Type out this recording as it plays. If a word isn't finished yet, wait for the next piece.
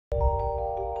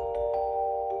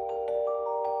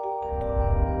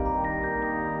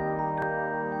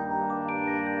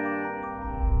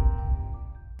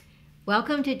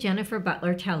Welcome to Jennifer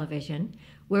Butler Television,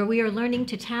 where we are learning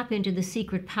to tap into the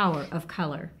secret power of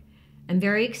color. I'm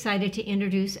very excited to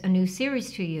introduce a new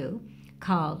series to you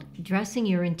called Dressing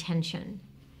Your Intention.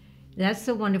 That's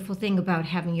the wonderful thing about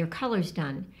having your colors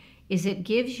done, is it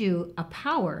gives you a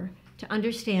power to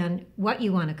understand what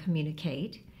you want to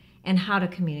communicate and how to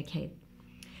communicate.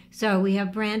 So we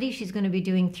have Brandy. She's going to be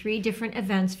doing 3 different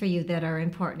events for you that are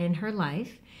important in her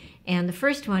life. And the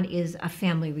first one is a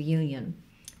family reunion,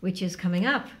 which is coming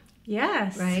up.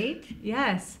 Yes. Right?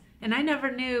 Yes. And I never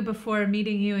knew before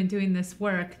meeting you and doing this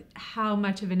work how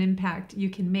much of an impact you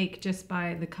can make just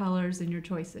by the colors and your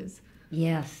choices.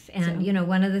 Yes. And, you know,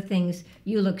 one of the things,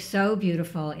 you look so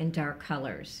beautiful in dark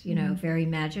colors, you know, very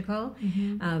magical.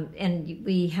 And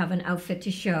we have an outfit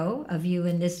to show of you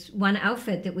in this one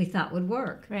outfit that we thought would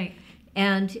work. Right.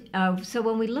 And so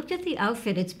when we looked at the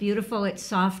outfit, it's beautiful, it's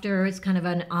softer, it's kind of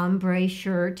an ombre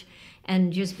shirt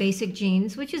and just basic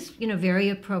jeans, which is, you know, very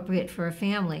appropriate for a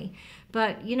family.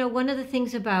 But, you know, one of the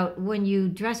things about when you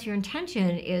dress your intention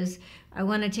is I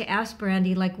wanted to ask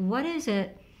Brandy, like, what is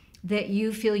it that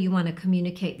you feel you want to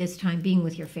communicate this time being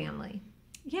with your family?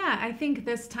 Yeah, I think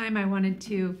this time I wanted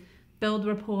to build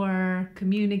rapport,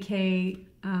 communicate,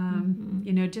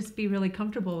 you know, just be really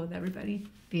comfortable with everybody.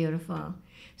 Beautiful.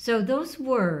 So those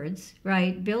words,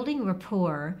 right, building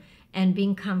rapport and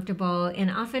being comfortable and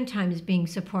oftentimes being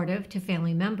supportive to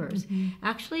family members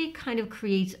actually kind of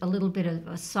creates a little bit of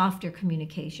a softer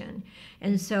communication.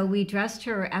 And so we dressed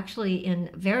her actually in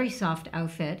a very soft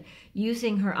outfit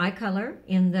using her eye color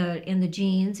in the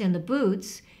jeans and the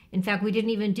boots. In fact, we didn't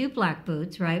even do black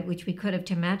boots, right, which we could have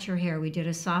to match her hair. We did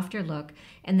a softer look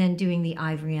and then doing the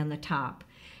ivory on the top.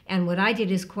 And what I did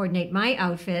is coordinate my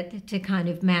outfit to kind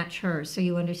of match hers, so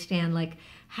you understand like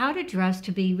how to dress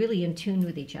to be really in tune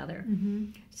with each other.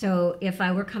 So if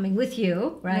I were coming with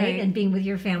you, right, and being with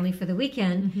your family for the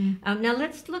weekend, now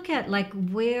let's look at like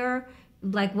where,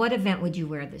 like what event would you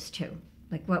wear this to?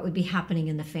 Like what would be happening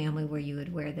in the family where you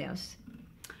would wear this?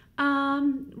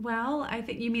 Well, I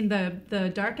think you mean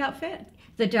the dark outfit?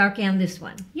 The dark and this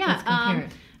one. Yeah. Let's compare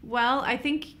it. Well, I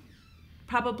think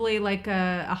probably like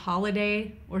a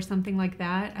holiday or something like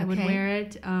that. I would wear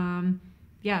it.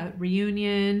 Yeah,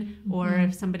 reunion, or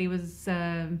if somebody was,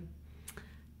 I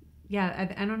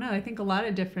don't know. I think a lot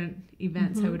of different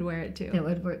events I would wear it to. That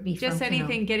would be just functional.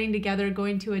 anything, getting together,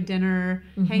 going to a dinner,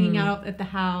 hanging out at the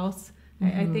house.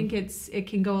 I think it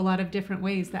can go a lot of different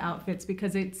ways, the outfits,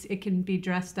 because it can be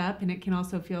dressed up and it can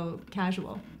also feel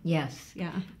casual. Yes.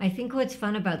 Yeah. I think what's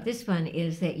fun about this one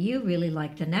is that you really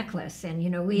like the necklace. And,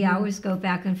 you know, we always go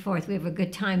back and forth. We have a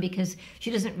good time because she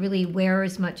doesn't really wear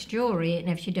as much jewelry. And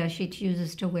if she does, she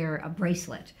chooses to wear a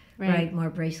bracelet, right?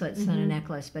 More bracelets than a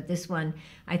necklace. But this one,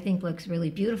 I think, looks really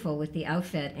beautiful with the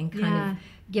outfit and kind of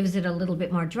gives it a little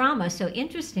bit more drama. So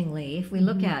interestingly, if we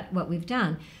look at what we've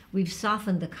done, we've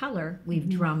softened the color, we've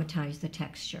dramatized the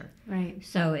texture. Right.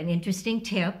 So an interesting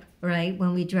tip, right?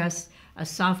 When we dress a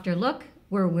softer look,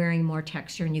 we're wearing more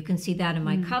texture. And you can see that in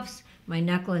my cuffs, my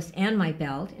necklace, and my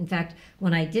belt. In fact,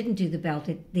 when I didn't do the belt,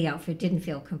 the outfit didn't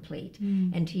feel complete.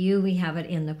 And to you, we have it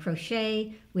in the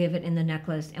crochet, we have it in the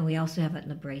necklace, and we also have it in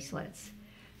the bracelets.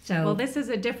 So, well, this is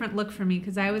a different look for me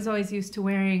because I was always used to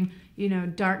wearing, you know,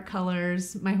 dark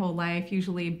colors my whole life,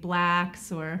 usually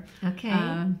blacks or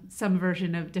some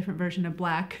different version of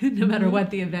black, no matter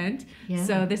what the event. Yeah.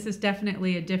 So this is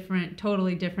definitely a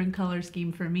totally different color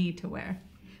scheme for me to wear.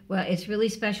 Well, it's really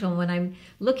special. When I'm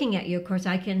looking at you, of course,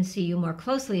 I can see you more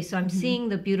closely. So I'm seeing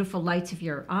the beautiful lights of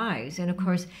your eyes. And of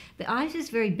course, the eyes is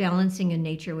very balancing in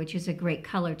nature, which is a great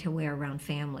color to wear around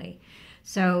family.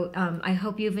 So I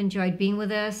hope you've enjoyed being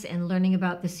with us and learning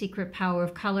about the secret power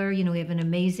of color. You know, we have an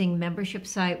amazing membership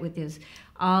site with this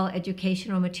all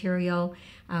educational material.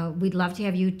 We'd love to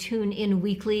have you tune in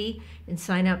weekly and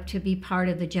sign up to be part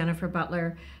of the Jennifer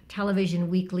Butler Television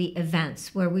Weekly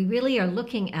events, where we really are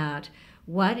looking at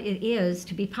what it is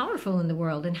to be powerful in the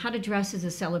world and how to dress as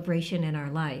a celebration in our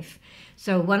life.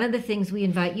 So one of the things we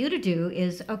invite you to do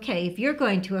is, okay, if you're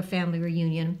going to a family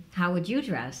reunion, how would you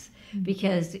dress?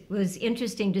 Because it was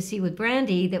interesting to see with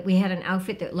Brandy that we had an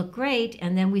outfit that looked great,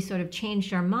 and then we sort of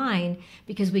changed our mind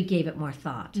because we gave it more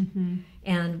thought.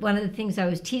 And one of the things I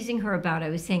was teasing her about, I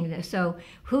was saying, so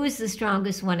who is the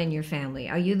strongest one in your family?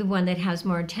 Are you the one that has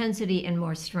more intensity and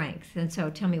more strength? And so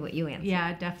tell me what you answer.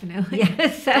 Yeah, definitely.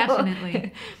 Yes, so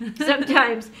definitely.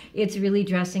 Sometimes it's really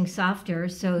dressing softer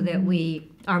so that we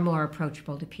are more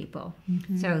approachable to people.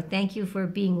 So thank you for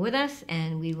being with us,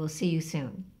 and we will see you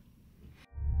soon.